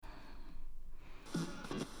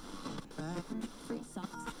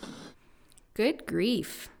Good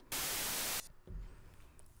grief.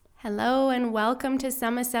 Hello and welcome to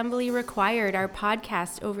Some Assembly Required, our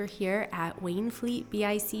podcast over here at Wainfleet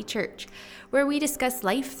BIC Church, where we discuss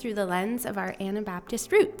life through the lens of our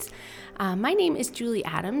Anabaptist roots. My name is Julie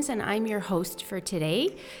Adams and I'm your host for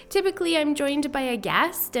today. Typically I'm joined by a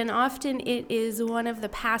guest, and often it is one of the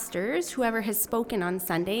pastors, whoever has spoken on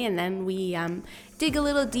Sunday, and then we dig a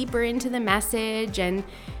little deeper into the message and,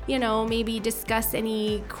 maybe discuss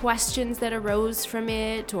any questions that arose from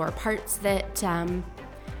it or parts that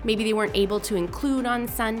maybe they weren't able to include on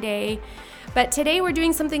Sunday. But today we're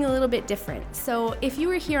doing something a little bit different. So if you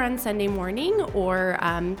were here on Sunday morning or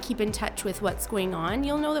keep in touch with what's going on,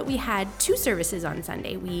 you'll know that we had two services on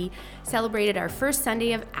Sunday. We celebrated our first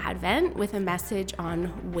Sunday of Advent with a message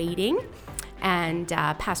on waiting. And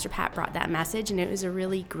Pastor Pat brought that message, and it was a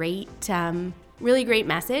really great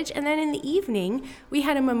message. And then in the evening, we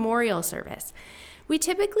had a memorial service. We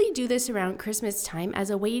typically do this around Christmas time as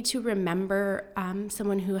a way to remember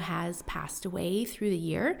someone who has passed away through the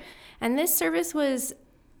year. And this service was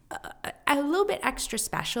a little bit extra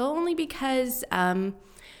special, only because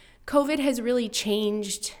COVID has really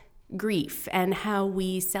changed grief and how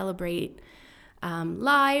we celebrate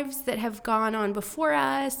lives that have gone on before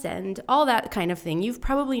us and all that kind of thing. You've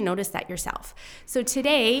probably noticed that yourself. So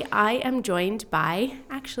today I am joined by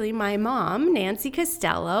actually my mom, Nancy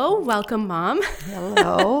Costello. Welcome, Mom.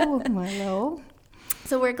 Hello. Hello.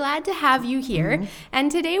 So we're glad to have you here. Mm-hmm.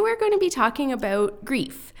 And today we're going to be talking about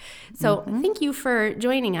grief. So Thank you for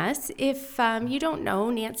joining us. If you don't know,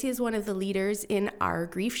 Nancy is one of the leaders in our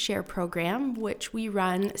Grief Share program, which we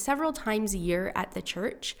run several times a year at the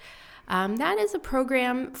church. That is a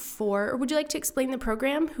program or would you like to explain the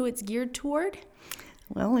program, who it's geared toward?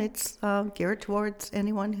 Well, it's geared towards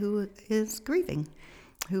anyone who is grieving,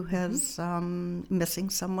 who has missing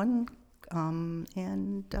someone,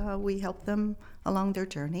 and we help them along their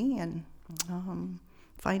journey and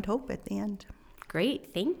find hope at the end.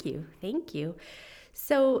 Great, thank you.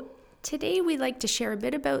 So today we'd like to share a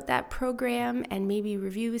bit about that program and maybe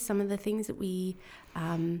review some of the things that we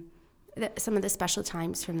some of the special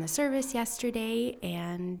times from the service yesterday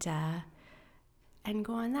and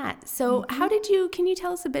go on that. So can you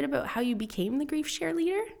tell us a bit about how you became the Grief Share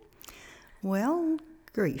leader? Well,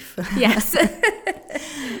 grief. Yes.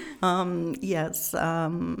 Yes.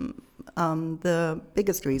 The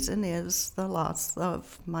biggest reason is the loss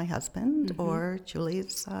of my husband or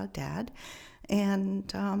Julie's dad.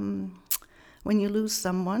 And when you lose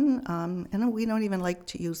someone, and we don't even like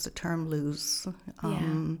to use the term lose,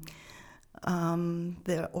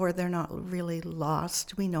 they're not really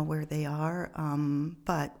lost. We know where they are,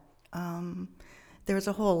 but there's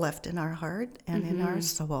a hole left in our heart and in our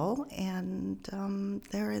soul, and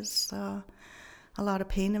there is a lot of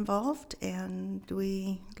pain involved, and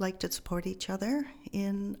we like to support each other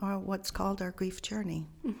in what's called our grief journey.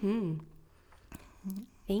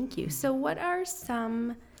 Thank you. So what are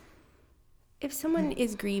if someone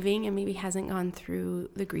is grieving and maybe hasn't gone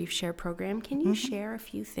through the Grief Share program, can you share a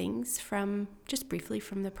few things just briefly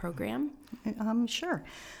from the program? Sure.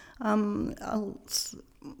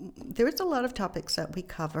 There's a lot of topics that we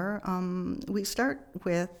cover. We start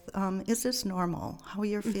with, is this normal? How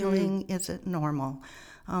you're feeling, is it normal?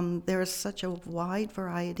 There is such a wide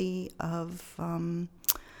variety of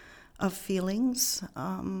feelings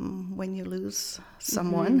when you lose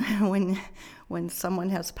someone, when someone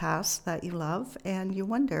has passed that you love, and you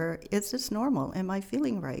wonder, is this normal? Am I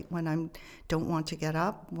feeling right when I don't want to get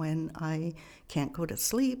up, when I can't go to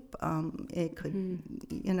sleep? It could,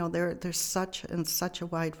 there's such a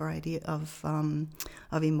wide variety of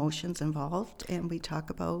emotions involved, and we talk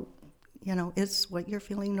about, is what you're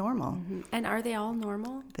feeling normal? And are they all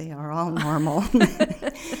normal? They are all normal.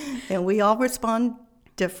 And we all respond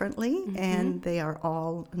differently, and they are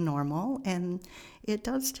all normal, and it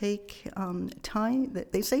does take time.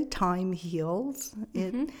 They say time heals.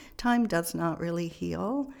 Time does not really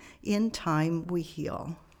heal. In time we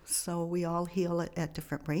heal, so we all heal at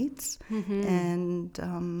different rates. And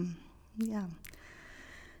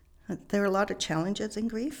there are a lot of challenges in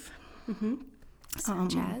grief.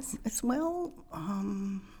 Such as? What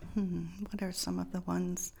are some of the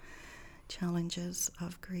challenges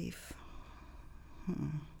of grief?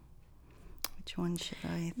 Which one should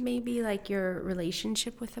I? Maybe like your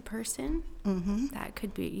relationship with a person. That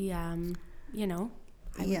could be, I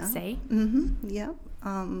would say. Yeah.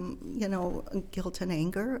 Guilt and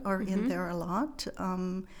anger are in there a lot.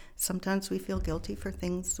 Sometimes we feel guilty for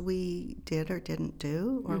things we did or didn't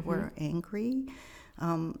do, or we're angry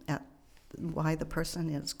at why the person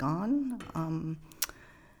is gone.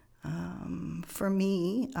 For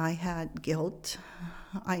me, I had guilt.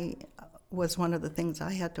 was one of the things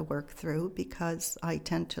I had to work through, because I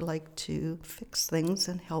tend to like to fix things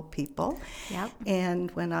and help people. Yep.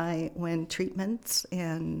 And when treatments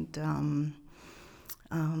and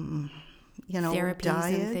Therapies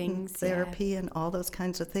diet and things, therapy and all those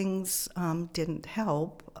kinds of things didn't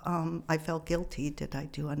help, I felt guilty. Did I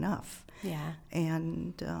do enough? Yeah.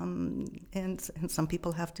 And some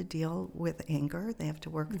people have to deal with anger. They have to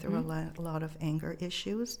work through a lot of anger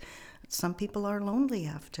issues. Some people are lonely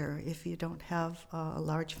after, if you don't have a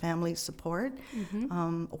large family support,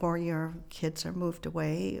 or your kids are moved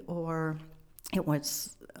away, or it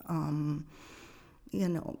was,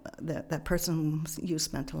 that person, you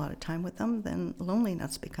spent a lot of time with them, then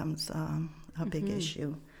loneliness becomes a big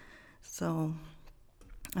issue. So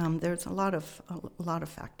there's a lot of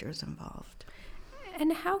factors involved.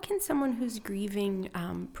 And how can someone who's grieving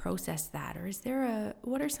process that? Or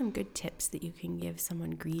what are some good tips that you can give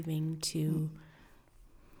someone grieving to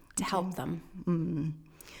help them?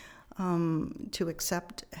 To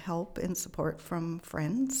accept help and support from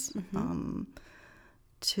friends,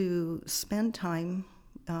 to spend time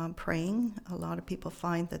praying. A lot of people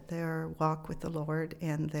find that their walk with the Lord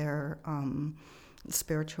and their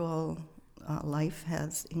spiritual life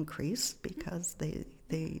has increased because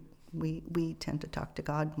we tend to talk to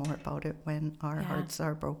God more about it when our hearts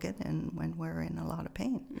are broken and when we're in a lot of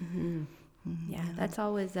pain. Yeah, that's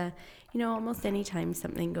always almost any time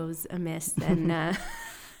something goes amiss, then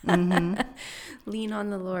lean on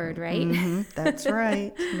the Lord, right? That's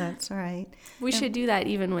right. That's right. We should do that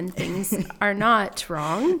even when things are not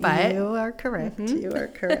wrong, but you are correct. You are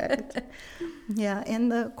correct. Yeah, and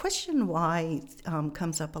the question why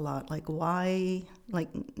comes up a lot. Like why? Like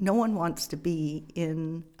no one wants to be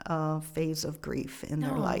in a phase of grief in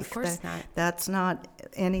their life. Of course not. That's not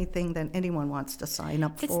anything that anyone wants to sign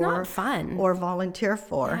up for. It's not fun. Or volunteer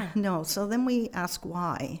for. Yeah. No. So then we ask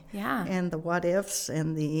why. Yeah. And the what ifs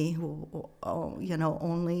and the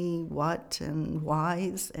only what and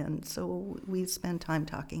whys. And so we spend time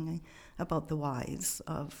talking about the whys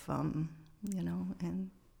of and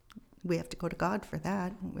we have to go to God for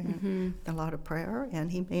that. A lot of prayer,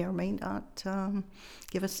 and He may or may not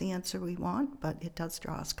give us the answer we want, but it does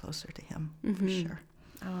draw us closer to Him, for sure.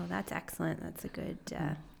 Oh, that's excellent. That's a good,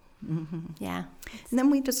 yeah. And then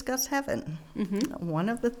we discuss heaven. One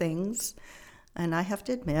of the things, and I have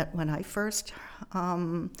to admit, when I first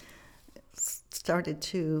started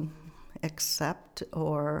to accept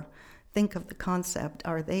or think of the concept,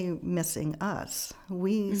 are they missing us?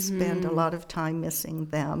 We spend a lot of time missing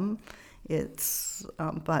them.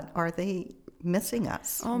 But are they missing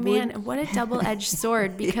us? Oh man, what a double-edged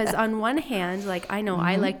sword, because on one hand, like I know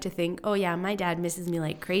I like to think, oh yeah, my dad misses me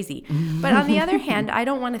like crazy. But on the other hand, I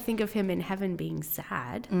don't want to think of him in heaven being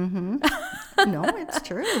sad. No, it's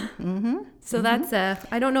true. So that's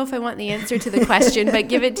I don't know if I want the answer to the question, but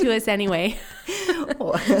give it to us anyway.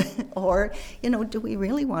 or do we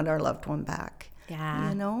really want our loved one back?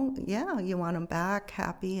 Yeah. You want them back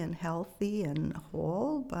happy and healthy and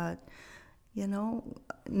whole, but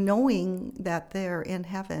knowing that they're in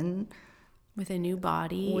heaven with a new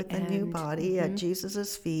body at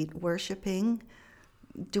Jesus' feet, worshiping,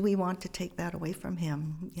 do we want to take that away from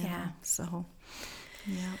Him? So,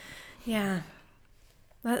 yeah. Yeah.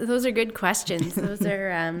 Those are good questions. Those are...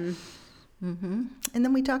 And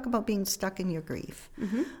then we talk about being stuck in your grief.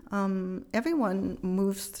 Everyone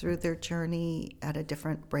moves through their journey at a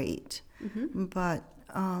different rate, but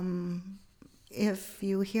if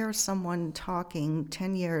you hear someone talking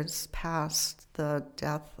 10 years past the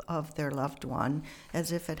death of their loved one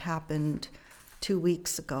as if it happened 2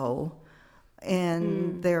 weeks ago,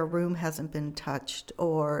 and their room hasn't been touched,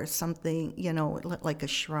 or something, like a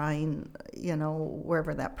shrine,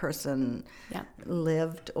 wherever that person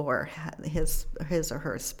lived, or his or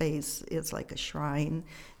her space is like a shrine,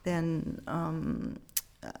 then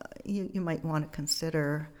you might want to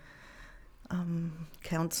consider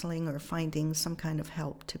counseling or finding some kind of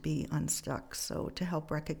help to be unstuck. So to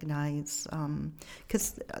help recognize,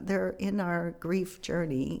 because they're in our grief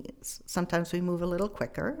journey, sometimes we move a little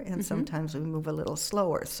quicker and sometimes we move a little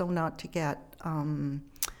slower. So not to get, how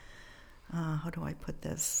do I put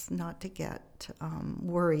this? Not to get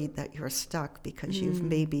worried that you're stuck because you've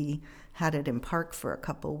maybe had it in park for a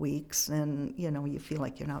couple weeks and, you feel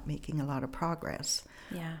like you're not making a lot of progress.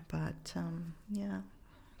 Yeah. But, yeah.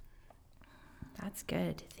 That's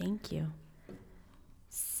good. Thank you.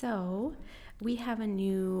 So we have a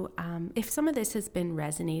new, if some of this has been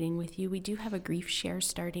resonating with you, we do have a grief share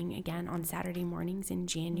starting again on Saturday mornings in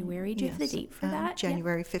January. Do you have the date for that?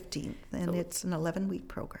 January 15th, and it's an 11-week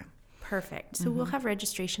program. Perfect. So we'll have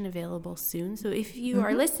registration available soon. So if you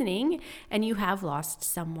are listening and you have lost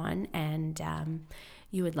someone and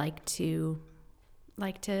you would like to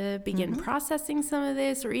begin processing some of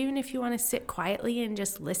this, or even if you want to sit quietly and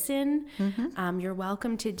just listen, you're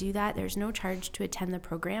welcome to do that. There's no charge to attend the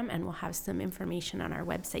program, and we'll have some information on our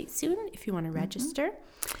website soon if you want to register.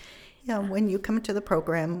 Yeah, when you come to the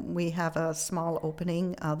program, we have a small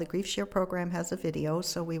opening. The Grief Share program has a video,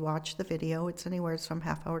 so we watch the video. It's anywhere from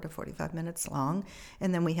half hour to 45 minutes long,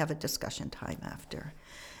 and then we have a discussion time after.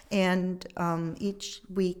 And each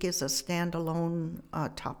week is a standalone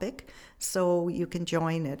topic, so you can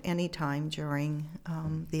join at any time during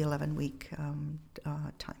the 11-week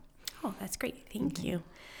time. Oh, that's great. Thank you.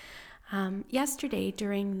 Yesterday,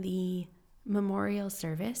 during the memorial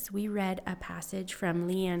service, we read a passage from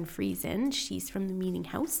Leanne Friesen. She's from the Meeting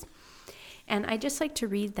House. And I'd just like to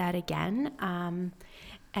read that again.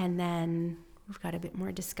 And then we've got a bit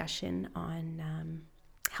more discussion on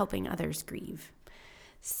helping others grieve.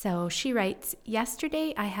 So she writes,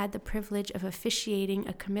 "Yesterday I had the privilege of officiating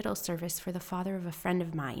a committal service for the father of a friend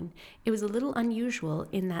of mine. It was a little unusual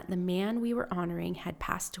in that the man we were honoring had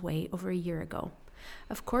passed away over a year ago.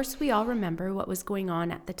 Of course, we all remember what was going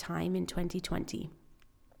on at the time in 2020.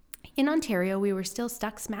 In Ontario, we were still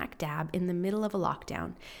stuck smack dab in the middle of a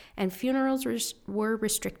lockdown, and funerals were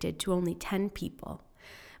restricted to only 10 people.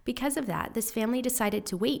 Because of that, this family decided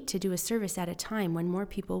to wait to do a service at a time when more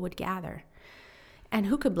people would gather. And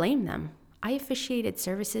who could blame them? I officiated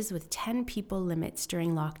services with 10 people limits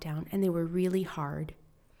during lockdown, and they were really hard.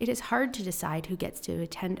 It is hard to decide who gets to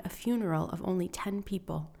attend a funeral of only 10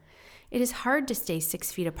 people. It is hard to stay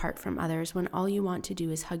 6 feet apart from others when all you want to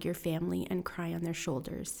do is hug your family and cry on their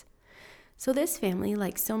shoulders. So this family,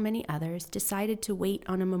 like so many others, decided to wait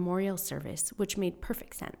on a memorial service, which made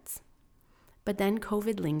perfect sense. But then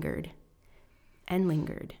COVID lingered and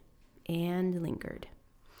lingered and lingered.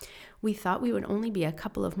 We thought we would only be a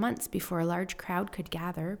couple of months before a large crowd could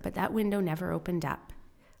gather, but that window never opened up.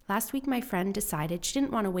 Last week, my friend decided she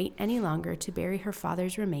didn't want to wait any longer to bury her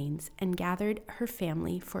father's remains and gathered her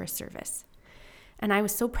family for a service. And I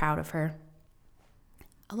was so proud of her.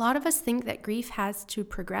 A lot of us think that grief has to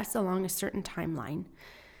progress along a certain timeline.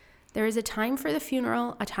 There is a time for the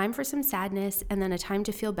funeral, a time for some sadness, and then a time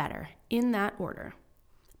to feel better, in that order.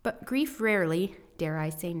 But grief rarely, dare I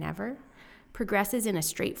say never, progresses in a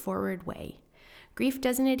straightforward way. Grief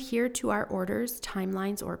doesn't adhere to our orders,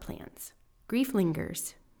 timelines, or plans. Grief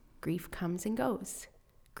lingers. Grief comes and goes.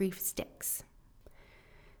 Grief sticks.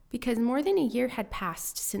 Because more than a year had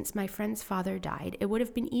passed since my friend's father died, it would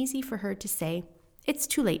have been easy for her to say, "It's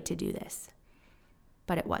too late to do this."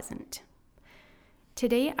 But it wasn't.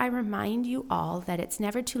 Today, I remind you all that it's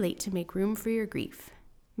never too late to make room for your grief.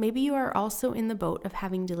 Maybe you are also in the boat of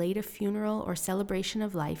having delayed a funeral or celebration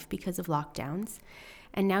of life because of lockdowns,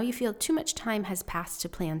 and now you feel too much time has passed to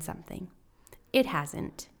plan something. It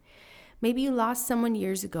hasn't. Maybe you lost someone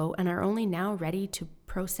years ago and are only now ready to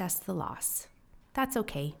process the loss. That's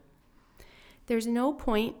okay. There's no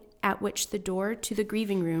point at which the door to the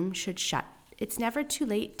grieving room should shut. It's never too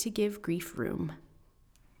late to give grief room.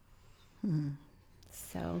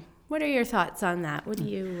 So, what are your thoughts on that? What do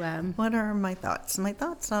you... What are my thoughts? My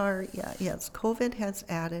thoughts are, yes, COVID has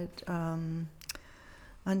added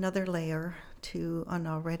another layer to an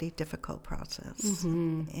already difficult process.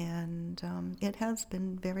 And it has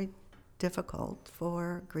been very difficult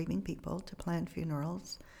for grieving people to plan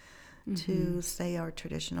funerals, to say our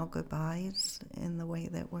traditional goodbyes in the way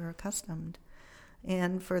that we're accustomed.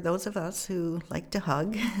 And for those of us who like to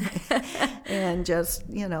hug and just,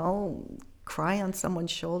 cry on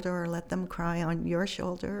someone's shoulder or let them cry on your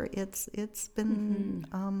shoulder, it's been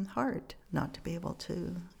hard not to be able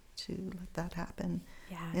to let that happen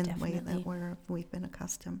in the way that we've been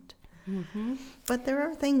accustomed. But there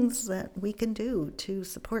are things that we can do to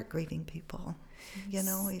support grieving people.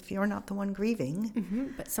 If you're not the one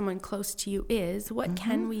grieving, but someone close to you is, what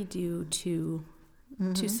can we do to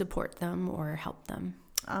support them or help them?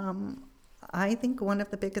 I think one of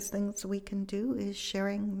the biggest things we can do is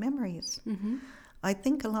sharing memories. I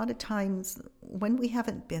think a lot of times when we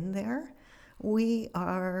haven't been there, we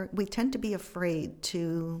tend to be afraid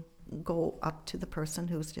to go up to the person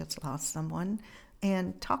who's just lost someone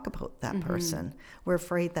and talk about that person. We're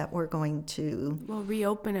afraid that we're going to... Well,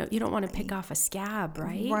 reopen it. You don't want to pick off a scab,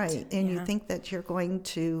 right? Right. And you think that you're going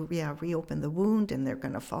to, reopen the wound and they're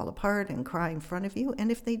going to fall apart and cry in front of you.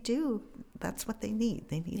 And if they do, that's what they need.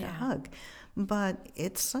 They need a hug. But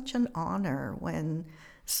it's such an honor when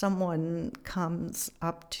someone comes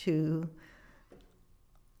up to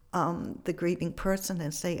the grieving person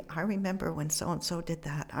and say, I remember when so-and-so did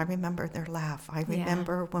that. I remember their laugh. I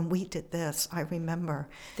remember when we did this. I remember.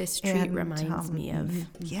 This treat reminds me of.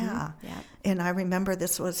 Yeah. And I remember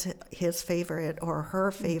this was his favorite or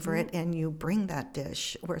her favorite, and you bring that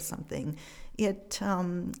dish or something. It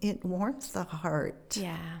warms the heart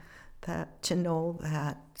that to know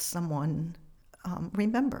that someone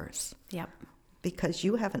remembers. Yep. Because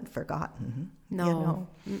you haven't forgotten. No.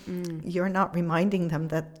 You're not reminding them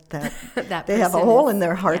that that they have a hole in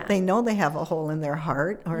their heart. Yeah. They know they have a hole in their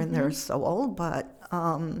heart or in their soul, but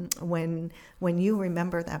when you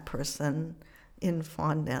remember that person in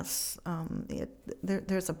fondness,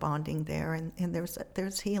 there's a bonding there, and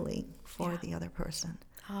there's healing for the other person.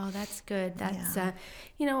 Oh, that's good. That's,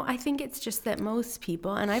 I think it's just that most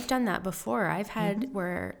people, and I've done that before, I've had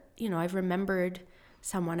where, I've remembered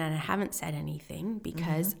someone and I haven't said anything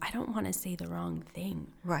because I don't want to say the wrong thing.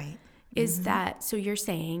 Right. Is that, so you're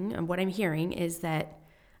saying, and what I'm hearing is that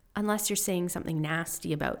unless you're saying something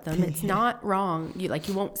nasty about them, it's not wrong. You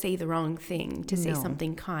won't say the wrong thing to say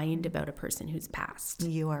something kind about a person who's passed.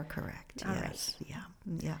 You are correct. All yes. Right.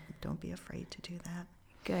 Yeah. Don't be afraid to do that.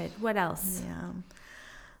 Good. What else? Yeah.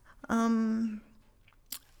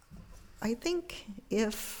 I think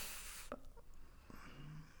if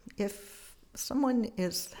someone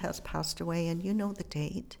has passed away and you know the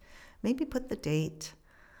date, maybe put the date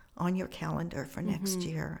on your calendar for next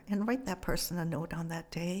year and write that person a note on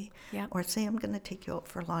that day. Yep. Or say, I'm going to take you out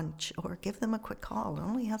for lunch, or give them a quick call. It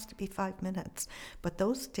only has to be 5 minutes. But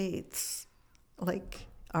those dates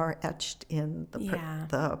are etched in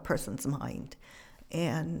the person's mind.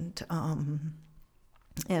 And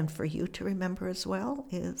for you to remember as well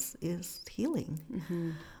is healing.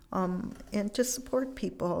 And to support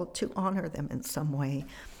people, to honor them in some way.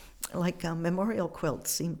 Like memorial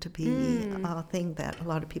quilts seem to be a thing that a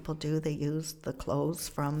lot of people do. They use the clothes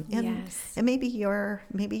from, and maybe you're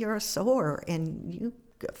a sewer and you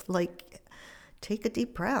take a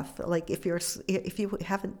deep breath. Like if you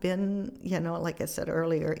haven't been, like I said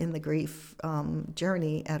earlier, in the grief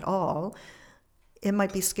journey at all, it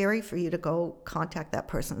might be scary for you to go contact that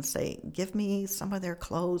person and say, give me some of their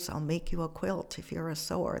clothes, I'll make you a quilt if you're a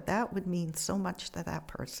sewer. That would mean so much to that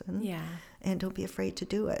person. Yeah. And don't be afraid to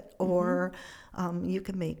do it. Or you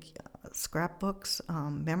can make scrapbooks,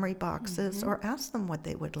 memory boxes, or ask them what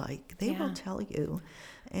they would like. They will tell you.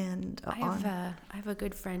 And I have a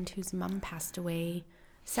good friend whose mom passed away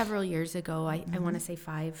several years ago. I want to say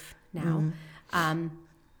 5 now.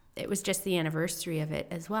 It was just the anniversary of it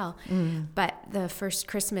as well. But the first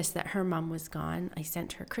Christmas that her mom was gone, I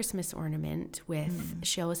sent her a Christmas ornament with,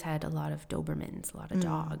 she always had a lot of Dobermans, a lot of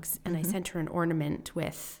dogs. And I sent her an ornament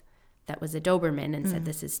that was a Doberman and said,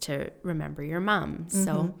 this is to remember your mom.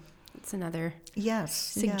 So it's another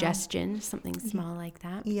suggestion, something small like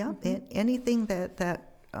that. Yeah, anything that that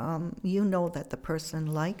the person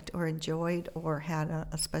liked or enjoyed or had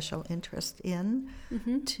a special interest in,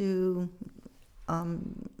 to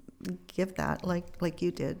give that like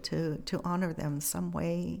you did to honor them some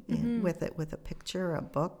way with a picture, a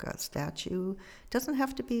book, a statue. Doesn't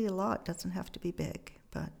have to be a lot, doesn't have to be big,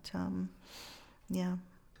 but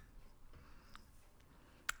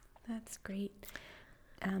That's great.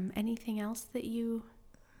 Anything else that you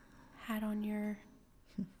had on your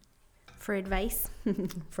for advice?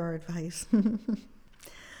 For advice.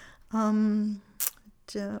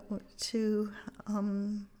 To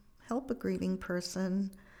help a grieving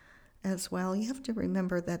person as well, you have to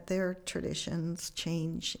remember that their traditions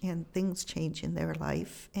change and things change in their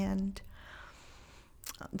life, and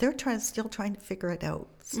they're still trying to figure it out.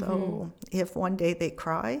 So if one day they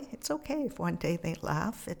cry, it's okay. If one day they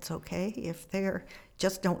laugh, it's okay. If they're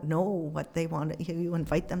just don't know what they want, you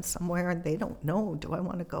invite them somewhere and they don't know, do I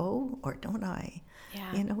want to go or don't I?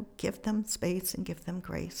 Yeah. Give them space and give them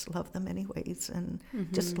grace. Love them anyways, and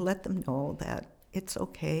just let them know that it's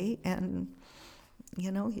okay. And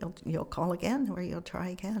you'll call again or you'll try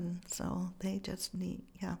again. So they just need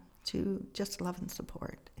to just love and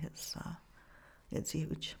support is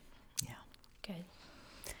huge. Yeah. Good.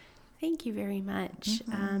 Thank you very much.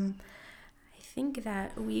 I think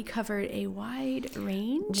that we covered a wide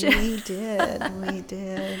range. We did.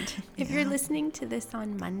 If you're listening to this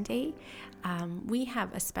on Monday, we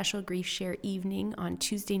have a special Grief Share evening on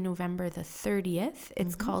Tuesday, November the 30th.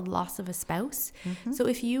 It's called Loss of a Spouse. So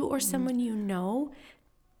if you or someone you know...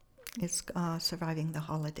 It's Surviving the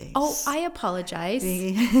Holidays. Oh, I apologize.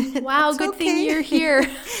 Wow, good thing you're here.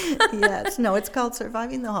 Yes, no, it's called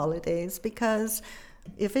Surviving the Holidays because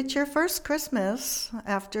if it's your first Christmas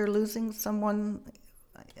after losing someone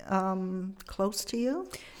close to you.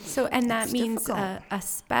 So, and that It's means difficult. a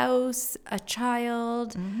spouse, a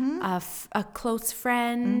child, a close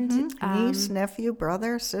friend, Niece, nephew,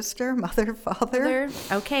 brother, sister, mother, father.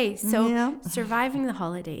 Okay, so Yeah. Surviving the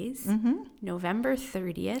Holidays, November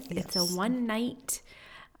 30th. It's a Yes. one-night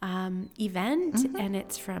event, and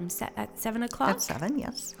it's at 7 o'clock. At 7,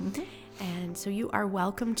 yes. And so you are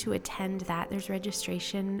welcome to attend that. There's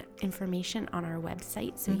registration information on our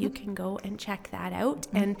website, so you can go and check that out.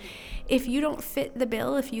 And if you don't fit the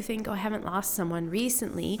bill, if you think, oh, I haven't lost someone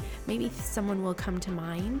recently, maybe someone will come to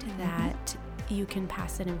mind that you can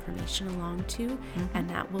pass that information along to. And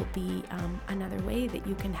that will be another way that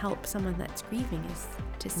you can help someone that's grieving, is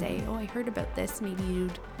to say, oh, I heard about this. Maybe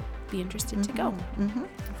you'd be interested to go.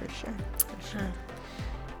 For sure. For sure.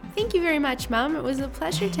 Thank you very much, Mom. It was a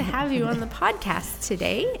pleasure to have you on the podcast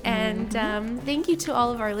today. And thank you to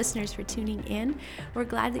all of our listeners for tuning in. We're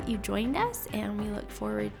glad that you joined us, and we look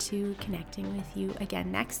forward to connecting with you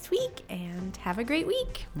again next week. And have a great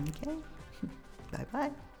week. Okay.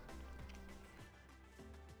 Bye-bye.